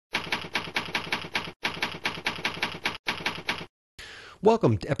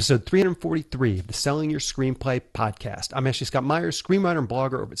Welcome to episode 343 of the Selling Your Screenplay podcast. I'm Ashley Scott Meyers, screenwriter and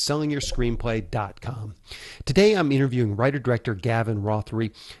blogger over at sellingyourscreenplay.com. Today I'm interviewing writer-director Gavin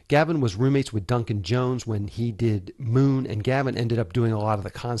Rothery. Gavin was roommates with Duncan Jones when he did Moon, and Gavin ended up doing a lot of the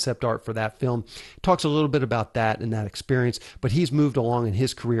concept art for that film. Talks a little bit about that and that experience, but he's moved along in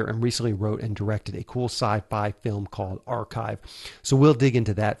his career and recently wrote and directed a cool sci-fi film called Archive. So we'll dig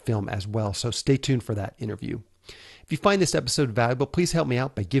into that film as well, so stay tuned for that interview. If you find this episode valuable, please help me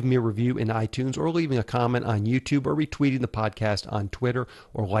out by giving me a review in iTunes or leaving a comment on YouTube or retweeting the podcast on Twitter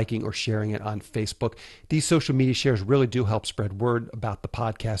or liking or sharing it on Facebook. These social media shares really do help spread word about the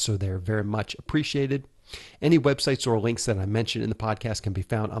podcast, so they're very much appreciated. Any websites or links that I mentioned in the podcast can be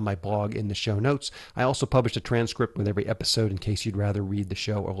found on my blog in the show notes. I also published a transcript with every episode in case you'd rather read the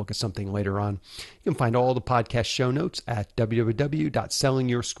show or look at something later on. You can find all the podcast show notes at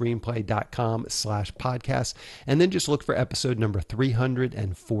www.sellingyourscreenplay.com/podcast, and then just look for episode number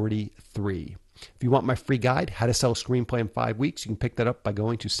 343. If you want my free guide, How to Sell a Screenplay in 5 Weeks, you can pick that up by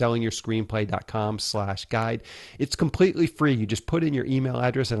going to sellingyourscreenplay.com/guide. It's completely free. You just put in your email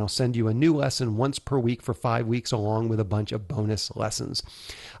address and I'll send you a new lesson once per week for 5 weeks along with a bunch of bonus lessons.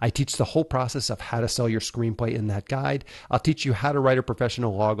 I teach the whole process of how to sell your screenplay in that guide. I'll teach you how to write a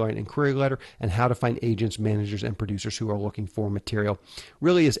professional logline and query letter and how to find agents, managers, and producers who are looking for material.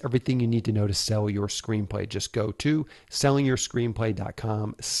 Really is everything you need to know to sell your screenplay. Just go to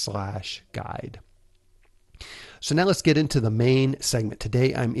sellingyourscreenplay.com/guide. So now let's get into the main segment.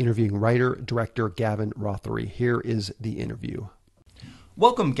 Today I'm interviewing writer-director Gavin Rothery. Here is the interview.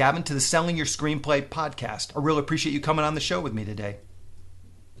 Welcome, Gavin, to the Selling Your Screenplay podcast. I really appreciate you coming on the show with me today.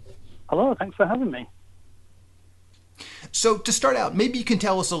 Hello, thanks for having me. So to start out, maybe you can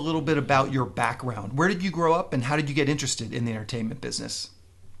tell us a little bit about your background. Where did you grow up and how did you get interested in the entertainment business?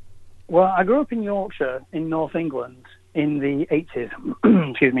 Well, I grew up in Yorkshire, in North England, in the 80s.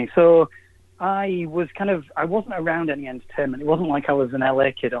 Excuse me. So I wasn't around any entertainment. It wasn't like I was an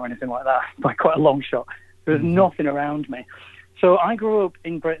LA kid or anything like that, by quite a long shot. There was nothing around me. So I grew up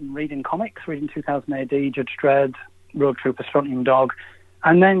in Britain reading comics, reading 2000 AD, Judge Dredd, Road Trooper, Strontium Dog.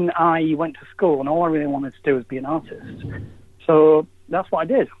 And then I went to school, and all I really wanted to do was be an artist. So that's what I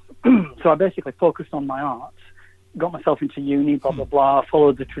did. So I basically focused on my art, got myself into uni, blah, blah, blah,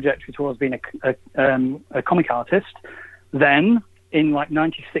 followed the trajectory towards being a comic artist. Then, in like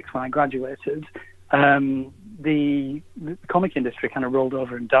 96 when I graduated, the comic industry kind of rolled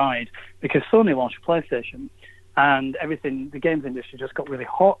over and died because Sony launched PlayStation and everything, the games industry just got really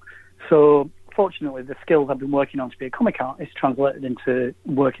hot. So fortunately, the skills I've been working on to be a comic artist translated into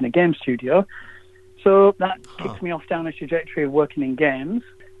work in a game studio. So that kicked me off down a trajectory of working in games.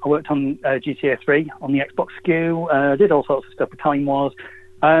 I worked on GTA 3 on the Xbox SKU, did all sorts of stuff with Time Wars.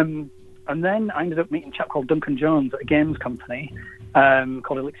 And then I ended up meeting a chap called Duncan Jones at a games company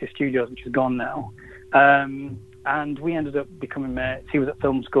called Elixir Studios, which is gone now. And we ended up becoming mates. He was at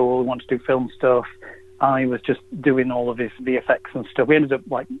film school, we wanted to do film stuff. I was just doing all of his VFX and stuff. We ended up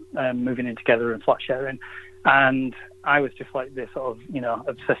moving in together and flat sharing. And I was just like this sort of,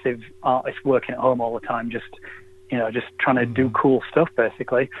 obsessive artist working at home all the time, just trying to do cool stuff,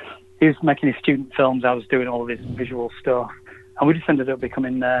 basically. He was making his student films. I was doing all of his visual stuff. And we just ended up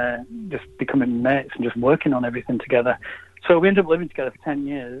becoming mates and just working on everything together. So we ended up living together for 10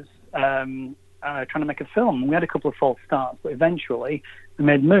 years, trying to make a film. We had a couple of false starts, but eventually we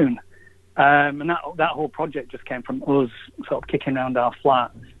made Moon. And that whole project just came from us sort of kicking around our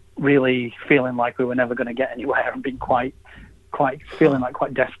flat, really feeling like we were never going to get anywhere and being quite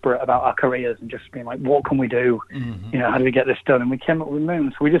desperate about our careers and just being like, what can we do? Mm-hmm. How do we get this done? And we came up with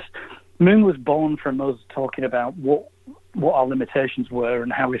Moon. So Moon was born from us talking about what our limitations were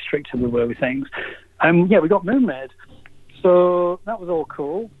and how restricted we were with things. We got Moon made. So that was all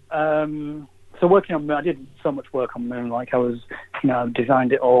cool. So working on Moon, I did so much work on Moon. Like I was,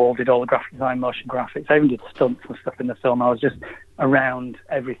 designed it all, did all the graphic design, motion graphics. I even did stunts and stuff in the film. I was just around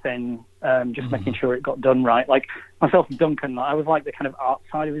everything, making sure it got done right. Like myself and Duncan, I was like the kind of art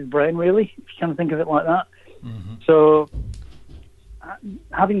side of his brain, really, if you kind of think of it like that. Mm-hmm. So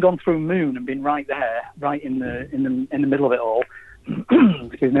having gone through Moon and been right there, right in the middle of it all,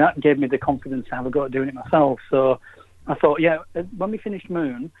 excuse me, that gave me the confidence to have a go at doing it myself. So I thought, when we finished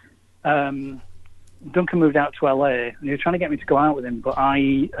Moon, Duncan moved out to LA and he was trying to get me to go out with him, but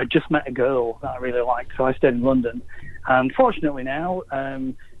I had just met a girl that I really liked, so I stayed in London. And fortunately now,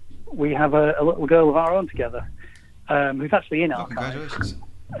 we have a little girl of our own together, who's actually in our congratulations.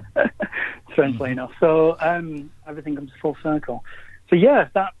 Strangely enough. So everything comes full circle. So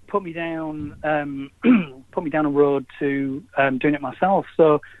that put me down a road to doing it myself.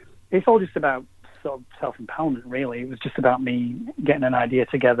 So it's all just about sort of self-empowerment, really. It was just about me getting an idea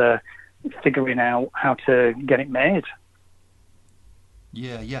together, figuring out how to get it made.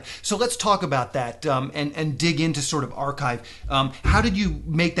 Yeah, yeah. So let's talk about that and dig into sort of archive. How did you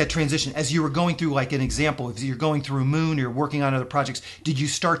make that transition as you were going through, like an example, if you're going through Moon, you're working on other projects, did you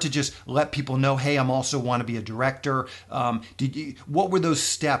start to just let people know, hey, I'm also want to be a director? What were those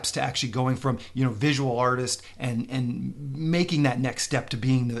steps to actually going from, visual artist and making that next step to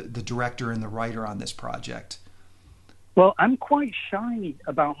being the director and the writer on this project? Well, I'm quite shy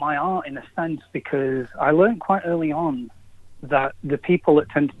about my art in a sense because I learned quite early on that the people that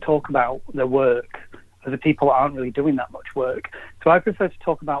tend to talk about their work are the people that aren't really doing that much work. So I prefer to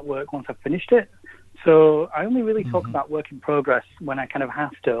talk about work once I've finished it. So I only really talk about work in progress when I kind of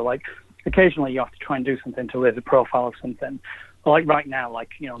have to. Like, occasionally you have to try and do something to raise a profile of something. Like right now,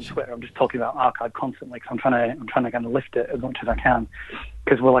 on Twitter, I'm just talking about archive constantly because I'm trying to kind of lift it as much as I can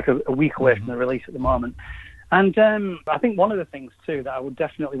because we're like a week away from the release at the moment. And I think one of the things, too, that I would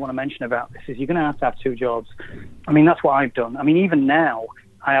definitely want to mention about this is you're going to have 2 jobs. I mean, that's what I've done. I mean, even now,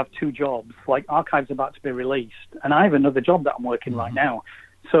 I have 2 jobs. Like, Archive's about to be released, and I have another job that I'm working right now.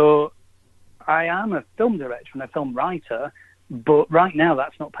 So I am a film director and a film writer, but right now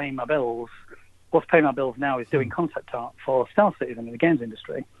that's not paying my bills. What's paying my bills now is doing concept art for Star Citizen in the games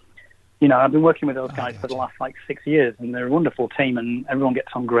industry. I've been working with those guys for the last, 6 years, and they're a wonderful team, and everyone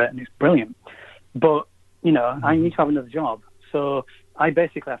gets on great, and it's brilliant. But I need to have another job. So I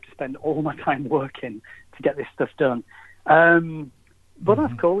basically have to spend all my time working to get this stuff done. But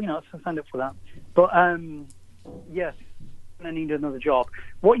that's cool, so I signed up for that. But, yes, I need another job.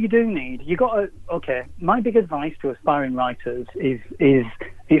 What you do need, my big advice to aspiring writers is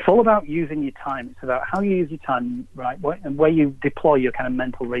it's all about using your time. It's about how you use your time, right, and where you deploy your kind of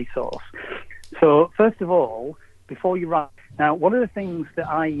mental resource. So, first of all, before you write. Now, one of the things that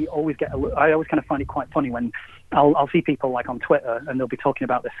I always kind of find it quite funny when I'll see people like on Twitter and they'll be talking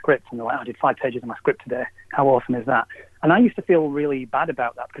about their scripts and they're like, I did 5 pages of my script today. How awesome is that? And I used to feel really bad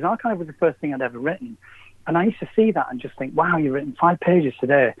about that because archive was the first thing I'd ever written. And I used to see that and just think, wow, you've written 5 pages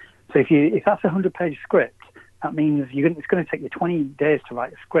today. So if that's a 100-page script, that means it's going to take you 20 days to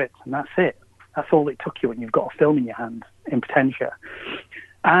write a script, and that's it. That's all it took you when you've got a film in your hand in Potentia.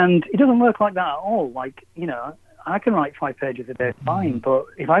 And it doesn't work like that at all. I can write 5 pages a day fine, but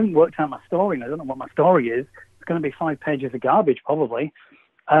if I haven't worked out my story and I don't know what my story is, it's going to be 5 pages of garbage probably.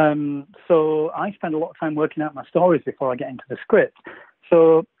 So I spend a lot of time working out my stories before I get into the script.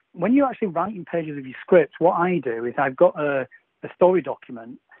 So when you're actually writing pages of your script, what I do is I've got a story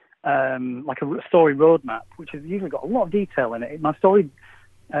document, like a story roadmap, which has usually got a lot of detail in it. My story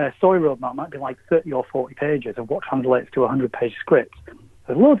roadmap might be like 30 or 40 pages of what translates to a 100-page script.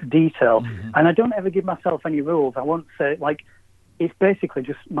 There's loads of detail, and I don't ever give myself any rules. I won't say, it's basically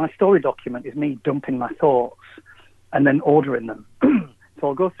just my story document is me dumping my thoughts and then ordering them. So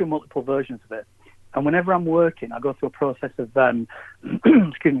I'll go through multiple versions of it. And whenever I'm working, I go through a process of,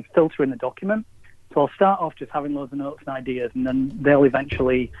 filtering the document. So I'll start off just having loads of notes and ideas, and then they'll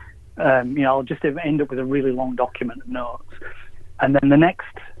eventually, I'll just end up with a really long document of notes. And then the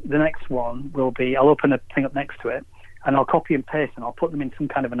next one will be, I'll open a thing up next to it, and I'll copy and paste, and I'll put them in some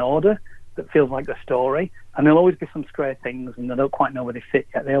kind of an order that feels like the story. And there'll always be some stray things, and I don't quite know where they fit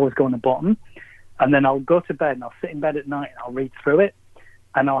yet. They always go on the bottom. And then I'll go to bed, and I'll sit in bed at night, and I'll read through it.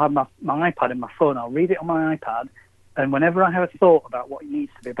 And I'll have my iPad and my phone. I'll read it on my iPad. And whenever I have a thought about what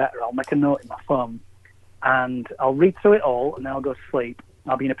needs to be better, I'll make a note in my phone. And I'll read through it all, and then I'll go to sleep.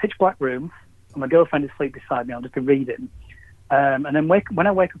 I'll be in a pitch-black room, and my girlfriend is asleep beside me. I'll just be reading. And then when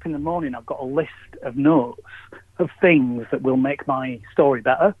I wake up in the morning, I've got a list of notes of things that will make my story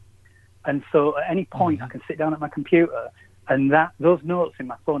better. And so at any point, I can sit down at my computer, and those notes in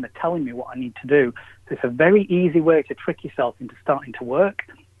my phone are telling me what I need to do. So it's a very easy way to trick yourself into starting to work,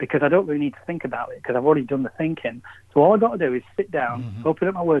 because I don't really need to think about it, because I've already done the thinking. So all I've got to do is sit down, open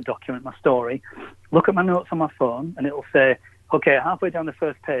up my Word document, my story, look at my notes on my phone, and it'll say, okay, halfway down the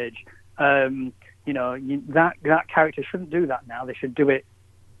first page, that character shouldn't do that now. They should do it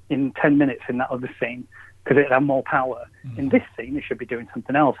in 10 minutes in that other scene, because it'd have more power. In this scene, they should be doing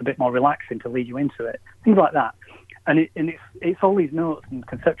something else, a bit more relaxing to lead you into it. Things like that. And it's all these notes and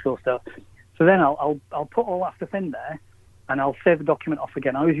conceptual stuff. So then I'll put all that stuff in there, and I'll save the document off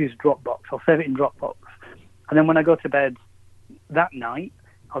again. I always use Dropbox. I'll save it in Dropbox. And then when I go to bed that night,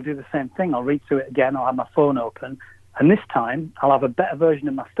 I'll do the same thing. I'll read through it again. I'll have my phone open. And this time, I'll have a better version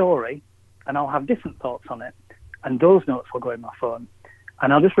of my story, and I'll have different thoughts on it. And those notes will go in my phone.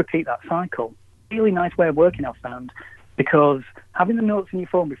 And I'll just repeat that cycle. Really nice way of working, I've found, because having the notes in your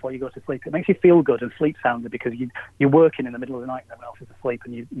phone before you go to sleep, it makes you feel good and sleep sounder because you're working in the middle of the night when everyone else is asleep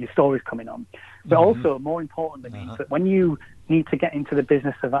and your story's coming on. But also, more importantly, means that when you need to get into the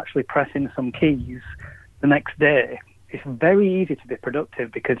business of actually pressing some keys the next day, it's very easy to be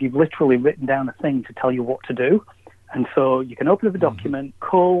productive because you've literally written down a thing to tell you what to do. And so you can open up a document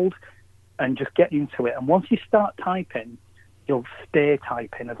cold and just get into it. And once you start typing, you'll stay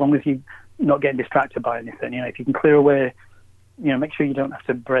typing as long as you're not getting distracted by anything. If you can clear away, make sure you don't have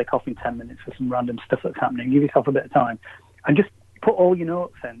to break off in 10 minutes for some random stuff that's happening. Give yourself a bit of time and just put all your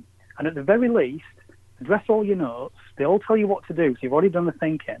notes in. And at the very least, address all your notes. They all tell you what to do, so you've already done the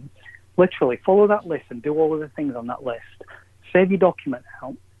thinking. Literally follow that list and do all of the things on that list. Save your document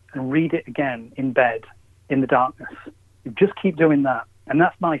out and read it again in bed in the darkness. You just keep doing that. And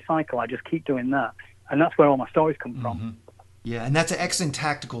that's my cycle. I just keep doing that. And that's where all my stories come from. Yeah, and that's an excellent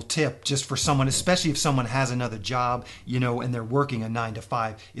tactical tip just for someone, especially if someone has another job, and they're working a 9 to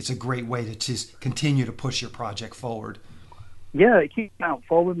 5. It's a great way to just continue to push your project forward. Yeah, it keeps out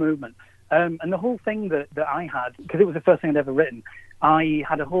forward movement. And the whole thing that I had, because it was the first thing I'd ever written, I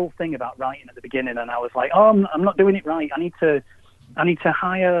had a whole thing about writing at the beginning, and I was like, I'm not doing it right. I need to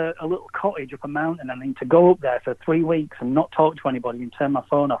hire a little cottage up a mountain. I need to go up there for 3 weeks and not talk to anybody and turn my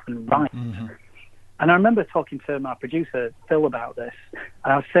phone off and write. And I remember talking to my producer, Phil, about this.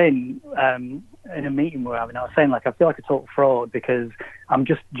 And I was saying, in a meeting we're having, I was saying, I feel like a total fraud because I'm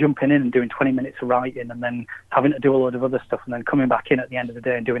just jumping in and doing 20 minutes of writing and then having to do a load of other stuff and then coming back in at the end of the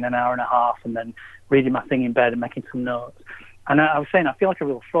day and doing an hour and a half and then reading my thing in bed and making some notes. And I was saying, I feel like a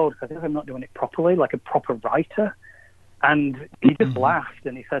real fraud because I think I'm not doing it properly, like a proper writer. And he just laughed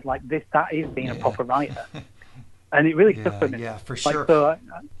and he said, that is being a proper writer. And it really stuck with me. Yeah, for sure.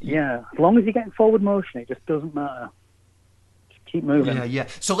 As long as you get in forward motion, it just doesn't matter. Just keep moving. Yeah.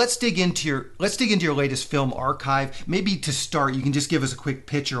 So let's dig into your latest film archive. Maybe to start, you can just give us a quick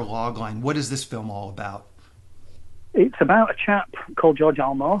pitch or log line. What is this film all about? It's about a chap called George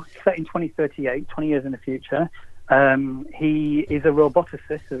Almore, set in 2038, 20 years in the future. He is a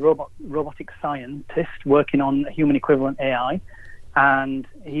roboticist, a robotic scientist working on a human equivalent AI, and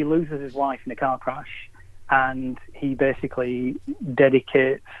he loses his wife in a car crash. And he basically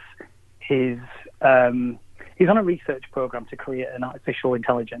dedicates his... he's on a research program to create an artificial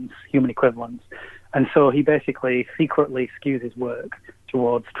intelligence, human equivalent. And so he basically secretly skews his work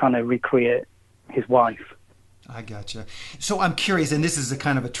towards trying to recreate his wife. I gotcha. So I'm curious, and this is a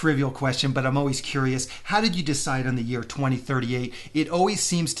kind of a trivial question, but I'm always curious. How did you decide on the year 2038? It always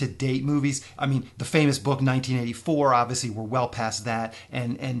seems to date movies. I mean, the famous book 1984, obviously we're well past that.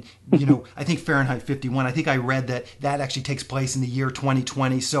 And I think Fahrenheit 51, I think I read that actually takes place in the year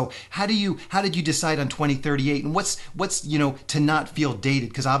 2020. So how did you decide on 2038? And what's to not feel dated?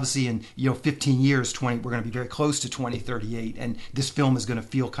 Because obviously in 15 years, we're going to be very close to 2038, and this film is going to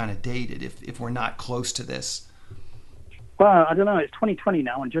feel kind of dated if we're not close to this. Well, I don't know. It's 2020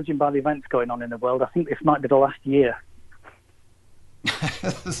 now, and judging by the events going on in the world, I think this might be the last year.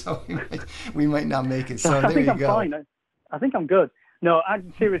 So we might not make it. So I there think you I'm go. Fine. I think I'm good. No,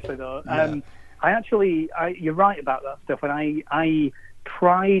 seriously though, you're right about that stuff, and I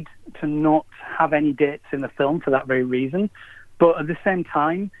tried to not have any dates in the film for that very reason. But at the same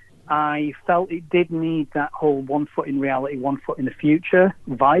time, I felt it did need that whole 1 foot in reality, 1 foot in the future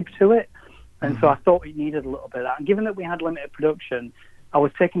vibe to it. And so I thought it needed a little bit of that. And given that we had limited production, I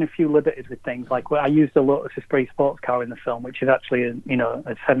was taking a few liberties with things. Like I used a Lotus Esprit sports car in the film, which is actually a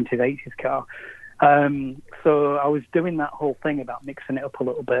 70s, 80s car. So I was doing that whole thing about mixing it up a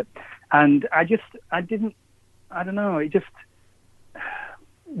little bit. And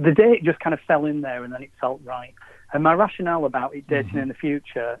the date just kind of fell in there and then it felt right. And my rationale about it dating in the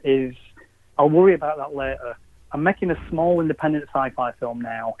future is I'll worry about that later. I'm making a small independent sci-fi film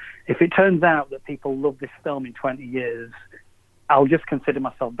now. If it turns out that people love this film in 20 years, I'll just consider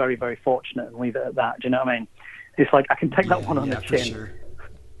myself very, very fortunate and leave it at that. Do you know what I mean? It's like I can take that one on the chin. Sure.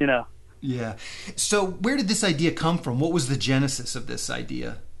 Yeah. So where did this idea come from? What was the genesis of this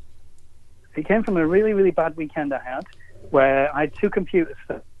idea? It came from a really, really bad weekend I had where I had two computers.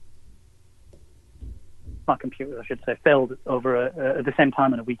 My computers, I should say, failed over at the same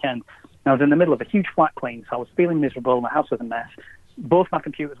time on a weekend. And I was in the middle of a huge flat clean, so I was feeling miserable. My house was a mess. Both my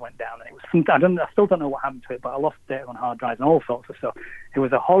computers went down, and it was I still don't know what happened to it, but I lost data on hard drives and all sorts of stuff. It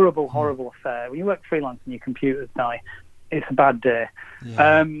was a horrible, horrible affair. When you work freelance and your computers die, it's a bad day.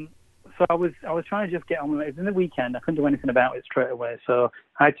 Yeah. So I was trying to just get on with it. It was in the weekend. I couldn't do anything about it straight away, so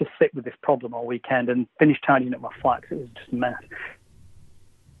I had to sit with this problem all weekend and finish tidying up my flat because it was just a mess.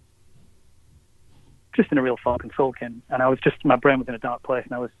 Just in a real fucking sulking, and my brain was in a dark place,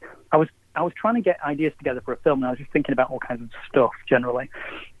 and I was I was trying to get ideas together for a film, and I was just thinking about all kinds of stuff generally.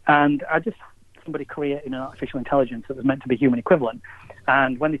 And I just somebody created an artificial intelligence that was meant to be human equivalent.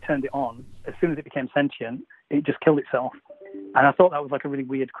 And when they turned it on, as soon as it became sentient, it just killed itself. And I thought that was like a really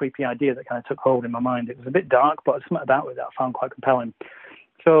weird, creepy idea that kind of took hold in my mind. It was a bit dark, but there's something about it that I found quite compelling.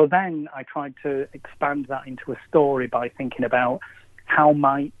 So then I tried to expand that into a story by thinking about how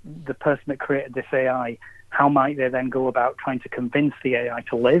might the person that created this AI, how might they then go about trying to convince the AI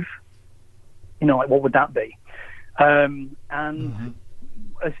to live? You know, like what would that be? And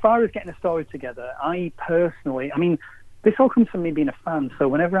as far as getting a story together, I personally, I mean, this all comes from me being a fan. So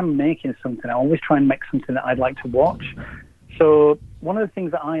whenever I'm making something, I always try and make something that I'd like to watch. So one of the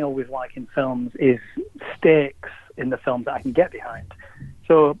things that I always like in films is stakes in the films that I can get behind.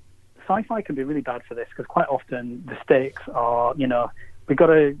 So sci-fi can be really bad for this because quite often the stakes are, you know, we've got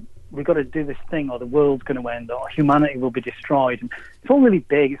to do this thing or the world's going to end or humanity will be destroyed. And it's all really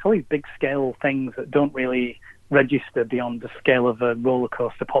big. It's all these big scale things that don't really register beyond the scale of a roller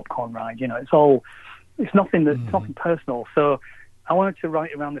coaster popcorn ride. You know, it's nothing nothing personal. So I wanted to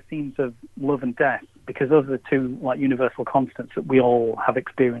write around the themes of love and death because those are the two like universal constants that we all have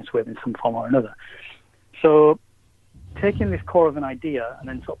experience with in some form or another. So taking this core of an idea and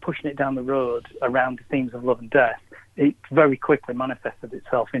then sort of pushing it down the road around the themes of love and death, it very quickly manifested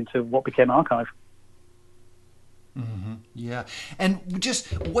itself into what became Archive. Yeah, and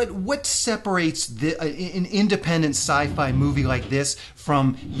just what separates an independent sci-fi movie like this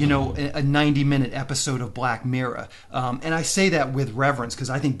from, you know, a 90-minute episode of Black Mirror? And I say that with reverence because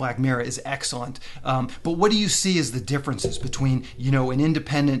I think Black Mirror is excellent. But what do you see as the differences between, you know, an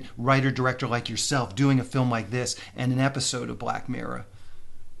independent writer-director like yourself doing a film like this and an episode of Black Mirror?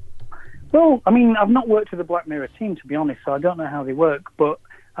 Well, I mean, I've not worked with the Black Mirror team, to be honest, so I don't know how they work, but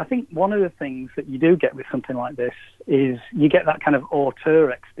I think one of the things that you do get with something like this is you get that kind of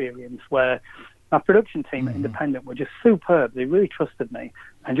auteur experience where my production team at Independent were just superb. They really trusted me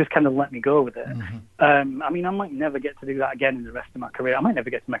and just kind of let me go with it. I mean, I might never get to do that again in the rest of my career. I might never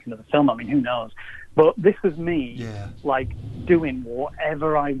get to make another film. I mean, who knows? But this was me, like, doing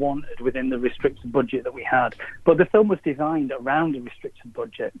whatever I wanted within the restricted budget that we had. But the film was designed around a restricted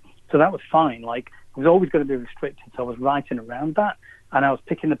budget, so that was fine. Like, it was always going to be restricted, so I was writing around that. And I was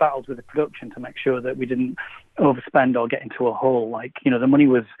picking the battles with the production to make sure that we didn't overspend or get into a hole. Like, you know, the money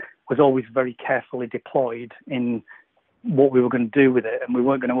was always very carefully deployed in what we were going to do with it, and we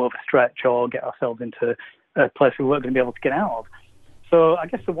weren't going to overstretch or get ourselves into a place we weren't going to be able to get out of. So I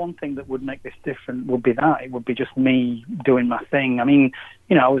guess the one thing that would make this different would be that. It would be just me doing my thing. I mean,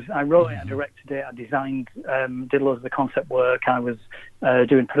 you know, I wrote it, I directed it, I designed, did loads of the concept work, I was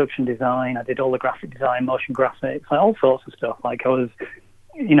doing production design, I did all the graphic design, motion graphics, like all sorts of stuff. Like I was,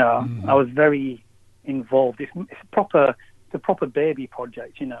 you know, I was very involved. It's a proper baby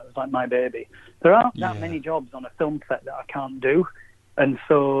project, you know, it's like my baby. There aren't that many jobs on a film set that I can't do. And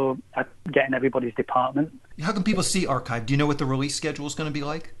so I get in everybody's department. How can people see Archive? Do you know what the release schedule is going to be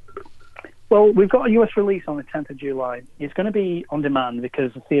like? Well, we've got a US release on the 10th of July. It's going to be on demand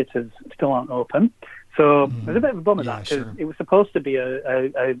because the theatres still aren't open. So there's a bit of a bummer that because it was supposed to be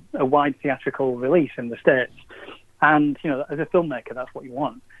a wide theatrical release in the States. And, you know, as a filmmaker, that's what you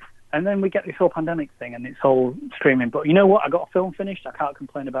want. And then we get this whole pandemic thing and it's all streaming. But you know what? I got a film finished. I can't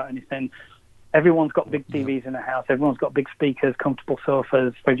complain about anything. Everyone's got big TVs in the house. Everyone's got big speakers, comfortable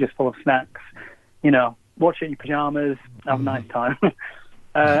sofas, fridges full of snacks. You know, watch it in your pajamas, have a nice time.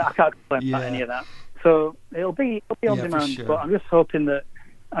 I can't complain about any of that. So it'll be on demand. Sure. But I'm just hoping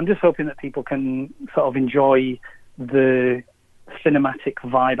that people can sort of enjoy the cinematic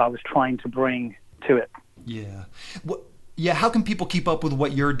vibe I was trying to bring to it. Yeah. Well, yeah. How can people keep up with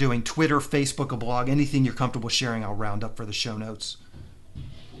what you're doing? Twitter, Facebook, a blog, anything you're comfortable sharing, I'll round up for the show notes.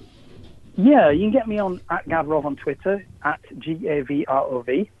 Yeah, you can get me on @Gavrov on Twitter,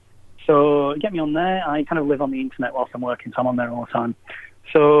 @GAVROV. So get me on there. I kind of live on the internet whilst I'm working, so I'm on there all the time.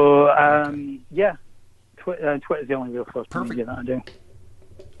 So, yeah, Twitter's the only real social media that I do.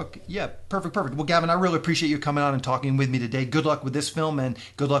 Okay, yeah, perfect. Well, Gavin, I really appreciate you coming on and talking with me today. Good luck with this film and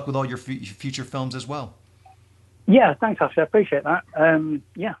good luck with all your future films as well. Yeah, thanks, Ashley. I appreciate that.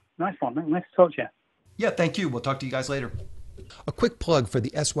 Yeah, nice one. Nice to talk to you. Yeah, thank you. We'll talk to you guys later. A quick plug for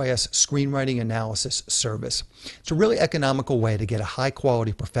the SYS Screenwriting Analysis Service. It's a really economical way to get a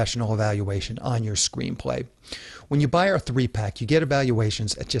high-quality professional evaluation on your screenplay. When you buy our 3-pack, you get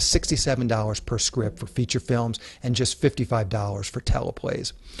evaluations at just $67 per script for feature films and just $55 for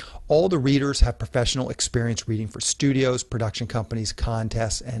teleplays. All the readers have professional experience reading for studios, production companies,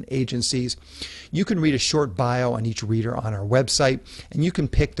 contests, and agencies. You can read a short bio on each reader on our website, and you can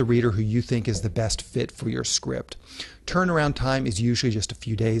pick the reader who you think is the best fit for your script. Turnaround time is usually just a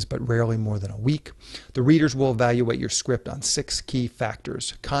few days, but rarely more than a week. The readers will evaluate your script on 6 key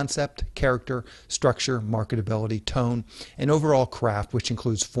factors: concept, character, structure, marketability, tone, and overall craft, which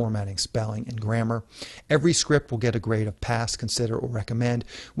includes formatting, spelling, and grammar. Every script will get a grade of pass, consider, or recommend,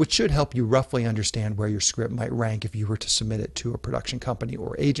 which should help you roughly understand where your script might rank if you were to submit it to a production company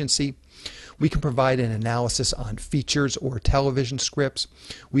or agency. We can provide an analysis on features or television scripts.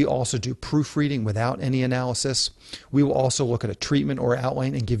 We also do proofreading without any analysis. We will also look at a treatment or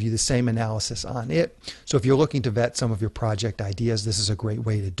outline and give you the same analysis on it. So if you're looking to vet some of your project ideas, this is a great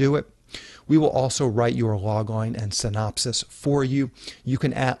way to do it. We will also write your logline and synopsis for you. You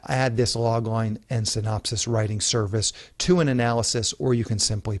can add this logline and synopsis writing service to an analysis, or you can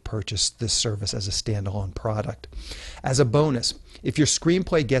simply purchase this service as a standalone product. As a bonus, if your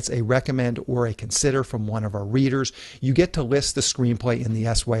screenplay gets a recommend or a consider from one of our readers, you get to list the screenplay in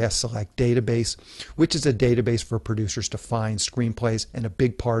the SYS Select database, which is a database for producers to find screenplays and a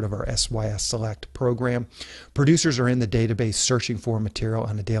big part of our SYS Select program. Producers are in the database searching for material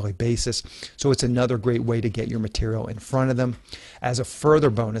on a daily basis, so it's another great way to get your material in front of them. As a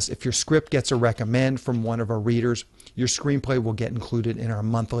further bonus, if your script gets a recommend from one of our readers, your screenplay will get included in our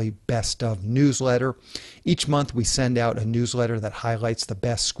monthly Best Of newsletter. Each month we send out a newsletter that highlights the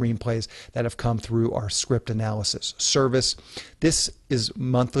best screenplays that have come through our script analysis service. This is a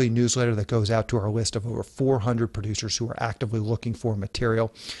monthly newsletter that goes out to our list of over 400 producers who are actively looking for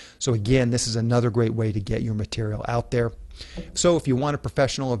material. So again, this is another great way to get your material out there. So if you want a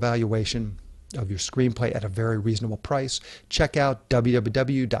professional evaluation of your screenplay at a very reasonable price, check out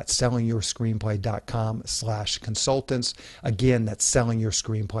www.sellingyourscreenplay.com/consultants. Again, that's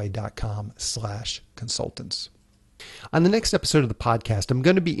sellingyourscreenplay.com/consultants. On the next episode of the podcast, I'm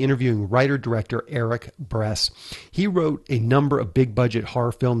going to be interviewing writer-director Eric Bress. He wrote a number of big-budget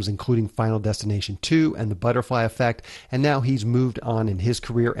horror films, including Final Destination 2 and The Butterfly Effect, and now he's moved on in his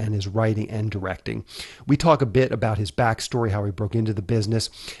career and is writing and directing. We talk a bit about his backstory, how he broke into the business,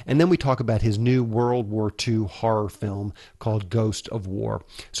 and then we talk about his new World War II horror film called Ghost of War.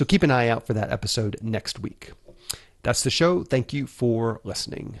 So keep an eye out for that episode next week. That's the show. Thank you for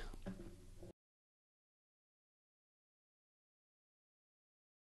listening.